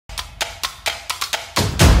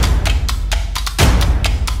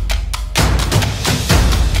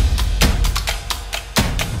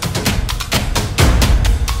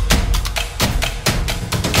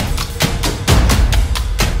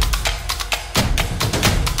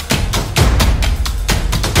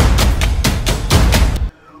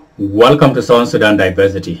Welcome to South Sudan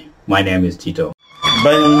Diversity. My name is Tito.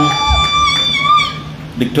 Ben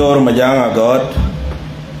Dr. Majanga God,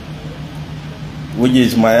 which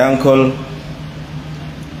is my uncle,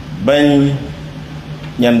 Ben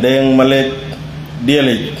Nyandeng Malek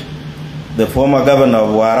Dielik, the former governor of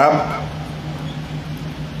Warab,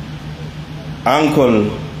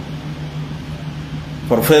 Uncle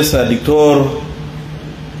Professor Dr.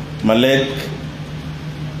 Malek,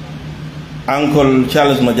 Uncle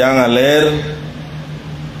Charles Majanga Ler,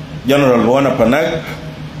 General Wana Panak,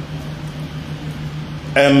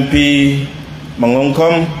 MP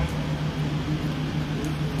Mangongkom,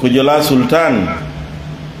 Kujala Sultan,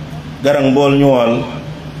 Garang Bol Nyual,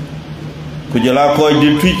 Kujala Koi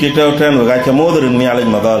di Twic Ten Wagacha Mother in Nialaj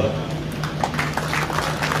Madal.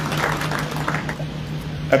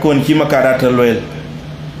 Akun Kima Karatalwell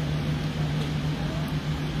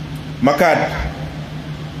Makat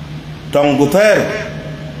Tong Guther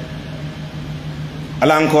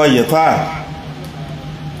Alang Koi Yatha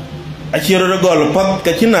Achiro Gol Pop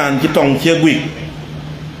Kachinan Kitong Chegui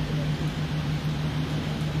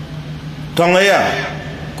Tongaya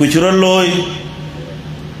Kuchuro Loy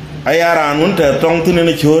Ayaran Winter Tong Tin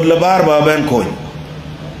Chod Labarba Ben Coin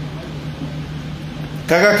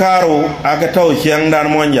Kakakaru Akatau Chiang Dan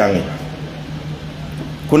Monjang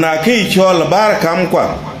Kunaki Chol Bar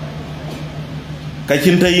Kamkwa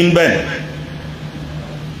Kachinta in Ben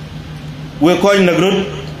we coin the group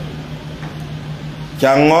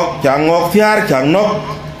Changok Thiar Changnok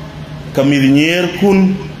Kamidinier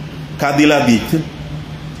Kun Kadila Dit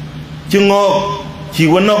Chungok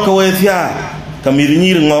Chiwanok away Thia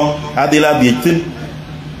Kamidinir Ngok Adila Dit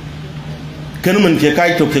Kenuman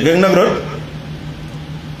Chekai to Kegana Grot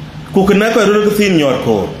Kukanaka Rukin your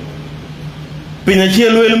core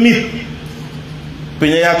Pinachel will meet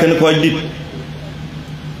Pinayakan Koi Dit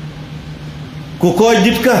Kukoi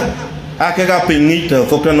Ditka Akaga Pinita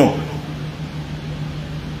Fokano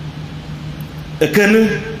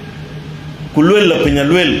Eken Kulwell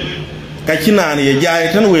Pinalwell Kachina and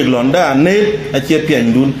Yajai and Wiglonda and Nate at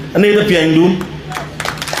Chepiandun and Nate Piandun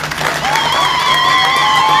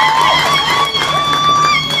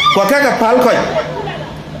Kwakaga Palkoi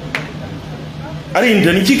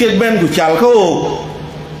Arin Chicken Ben Kuchalko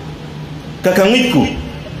Kakamiku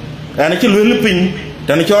and a children pin.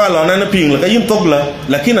 Tani cho alon na ping la kayim tokla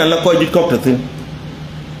lakini la koy dit kok tin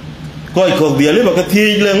koy kok dia le ba ka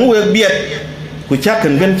thi le ngwe biet ku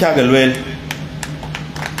chakan ben chagal wel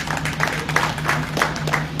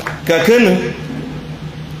ka ken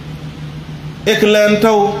eklan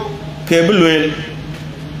taw ke bulwel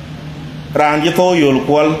ran ji to yol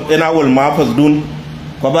kwal ena wol ma fas dun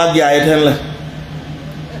ko ba jaay ten la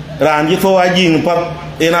ran ji to ajing pap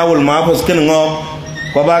ena wol ma fas ken ngok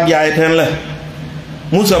ko ba jaay ten la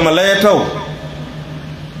Musa Malaya tau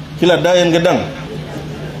kila dayan gedang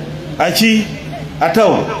achi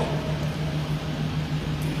atau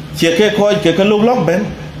cheke koi ke kaluk lok ben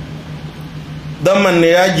daman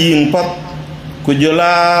ne ajing pat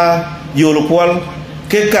kujola yolukwal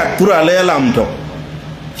ke kat tura le lam to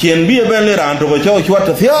chien bi ben le ran to ko cho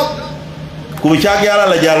chwat thiok ku cha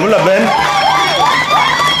yala la jal la ben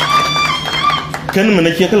ken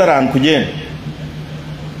mena che kala ran ku jen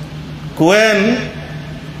kuen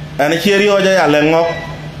Ani cherio ja lengok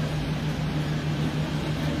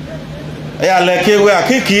ya le ke we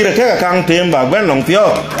akikire ke kang temba ben long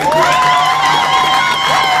tio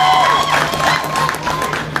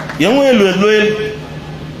yang we lwe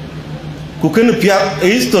ku ken pia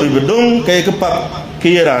history bedong ke pap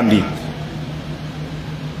ke randi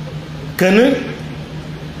ken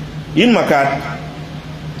in makat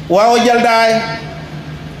wa jaldai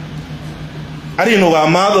ari no wa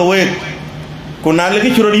ma go we kuna legi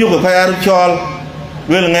churo yugo kayar chol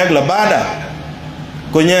wel ngek la bada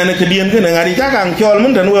ko nyane ke dien ke ngari jakang chol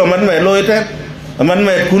mun tan we man me loy te man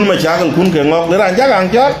me kun ma chagal kun ke ngok ran jakang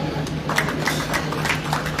chol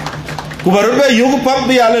ku baru be yugo pap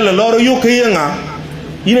bi ale la loro yu ke nga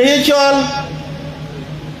ina ye chol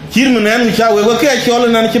chir menen mi chawe ko ke chol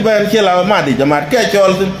nan ci ben ci la ma di jamat ke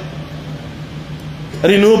chol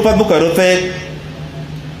rinu pap ko ro te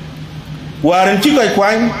waran ci koy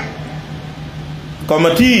kwany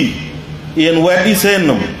Committee in Wedi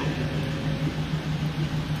Senum.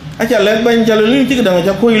 Acha let ben jalulin tik dang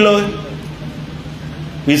ja koy loy.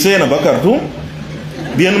 Wi sena bakartum.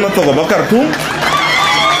 Bien ma to bakartum.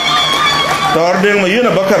 Tor den ma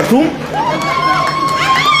yena bakartum.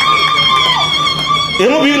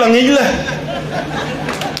 Emo bi la ngijla.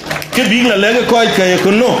 Ke bi la lege koy kay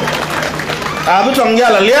ko no. Abu tong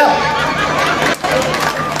yala liap.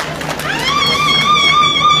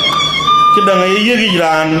 Kidang yegi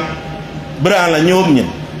ran bran la nyom nyen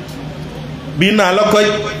bina la ko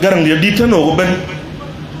garang ya ditano ko ben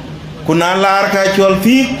kuna lar ka chol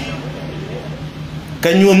Thiik ka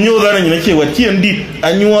nyom nyo dana nyina che wat chien dit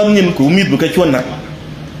a nyom nyin ku mit bu ka chona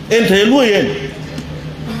ente lu yen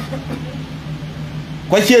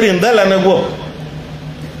ko cherin dala na go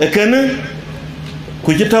e ken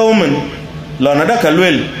ku ci taw man lo na da ka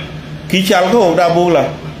lwel ki chal ko da bula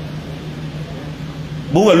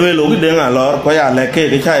bu ga lwel o gi de nga lor ko ya le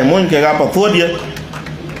ke chai mon ke ga pa thua dia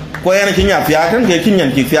ko yana ci nya fya kan ke kin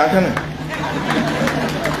nyan ci fya kan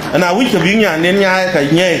ana wi ka bi nya nen nya ka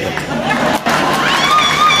nye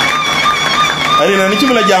ari na ni ci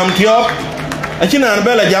bla jam tiop a ci na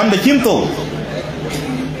bela jam de chin to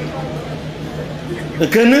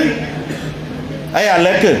ken aya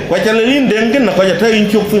le ke ko cha le lin den ken na ko ja tayin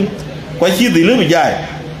chuk fun ko chi di lu bi jai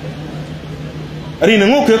ari na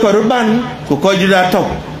ngo ke ko ban ko ji da to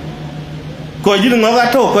ko ji ngo ga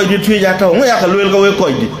to ko ji twi ja to ngo ya ka lwel ko we ko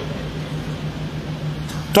ji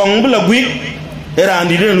tong bla gwi era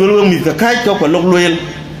andi den lwel mi ka kai ko lok lwel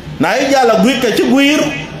na ai ja la gwi ka ci gwir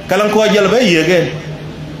kalan ko jël ba yege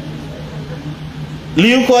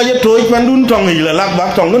liu ko je toy pandun tong yi la lak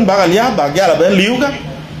ba tong nun ba gal ya ba gala ben liu ka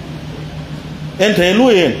ente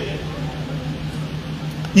lu yen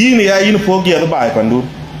yini ya yin fo ge ba pandun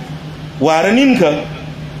wara nin ka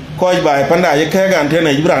ko ba panda ye ka gan te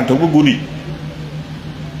na ibran to gudi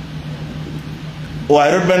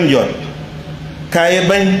wara ben jon kaye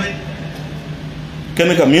ben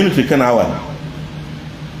ken community kana wa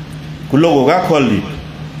kulogo ga kolli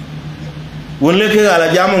wonle ke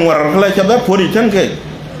ala jamu war kala ca ba pori tan ke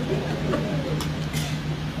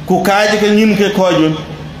ku kaaji ke ñin ke koojun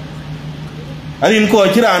arin ko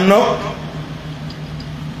ci ran no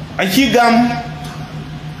a ci gam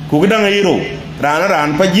ku danga yiro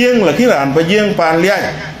ran pa jeng la ki ran pa jeng pan liaj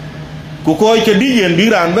ku ko ci dijen bi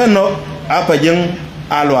ran ben no a pa jeng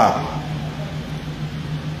alwa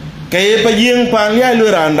kay pa jeng pan liaj lu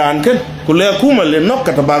ran dan ken ku le kuma le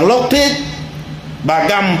nokka ta bag lok te ba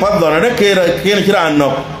gam pa do na ke ci ran no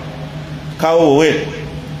kawo we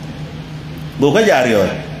bu ka jar yo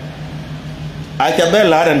a cha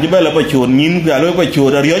bela ran ji bela pa chon nin ga lo pa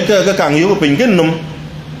chon da yo ka kang yo pin ken num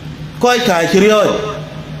koi ka chi yo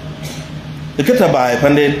e ka ta bai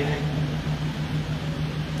panden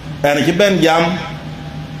ana ci ben jam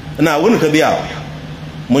na won ka biya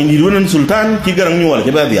mo ni wonan sultan ci garang ñu wala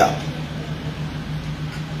ci ba biya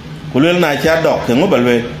ku lel na cha dok ke ngo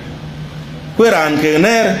balwe ku ran ke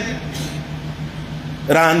ner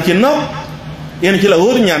ran ci no yen ci la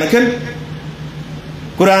wor ñaan ken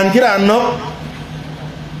ku ran ci ran no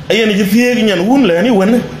ayen ji fiye ñan wun la ni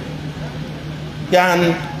won yan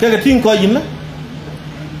ka tin ko yinna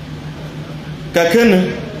ka ken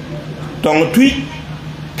tong Twic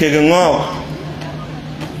ke ngo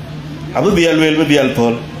abu bial wel be bial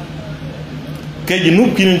tol ke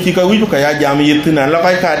jinub kin ci ka wi ka ya jam yitina la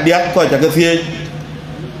kay ka dia ko ta ka fiye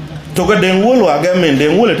to ga den wol wa ga men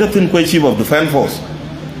den wol ta tin ko chief of defense force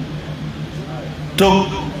to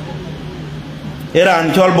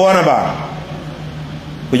Iran chol bona ba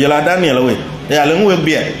ku jela Daniel we ya la ngwe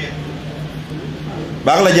biet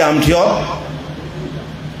bag la jam tiyo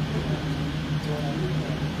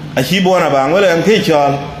a chi bona ba ngole am ke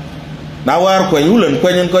chol na war ko yulen ko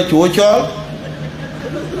nyen ko chuo chol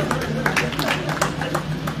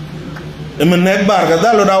e men nek bar ga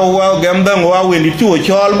dalo da wa gam dan wa we ni chuo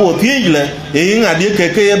chol bo tijle e nga die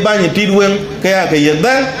ke ba ni tidwen ke ya ke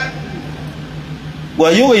yedan wa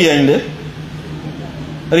yu yende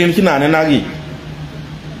rin kinane nagi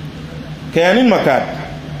kayanin makat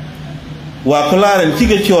wa kularen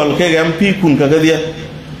kike chol ke gam pi kun ka gadia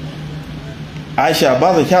Aisha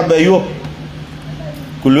ba za cha ba yo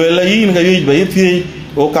kulwela yin ga yi ba yi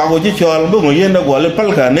o ka go ji chol bu ngo yenda go le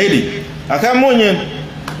palka nedi aka monyen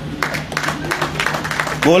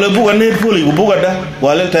go le bu ga ne puli bu ga da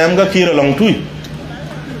wale tayam ga kira long tuy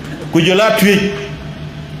ku jola Twic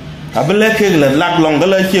abele ke la lag long ga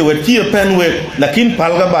la che we chi pen we lakin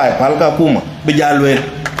pal ga bai pal ga kuma be jalwe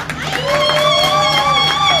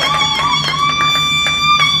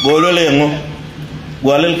golo le ngo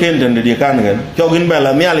golel ken den de kan gan chogin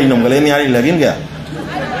bela mi ali nom gale ni ali lagin ga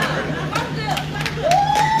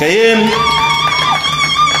kayen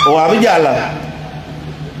o abi jala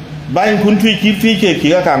bain kun Twic ki fi ke ki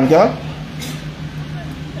ga kam jo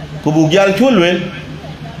ko bu gal cholwe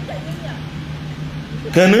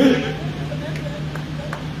kene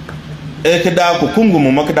e ke da ko kungu mo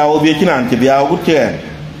mak da o be kinan ke biya gut ke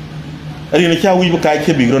ari na cha wi bu ka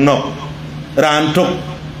ke bi ro no ran tok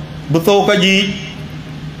bu to ka ji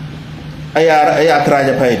aya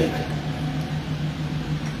traja paydi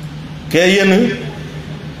ke yen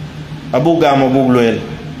abu gama bu loel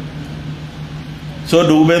so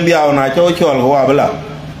du ben biaw na cho chol ko abla.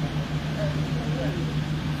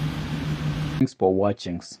 Thanks for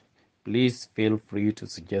watching. Please feel free to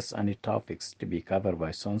suggest any topics to be covered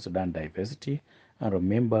by South Sudan Diversity, and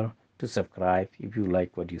remember to subscribe if you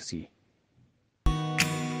like what you see.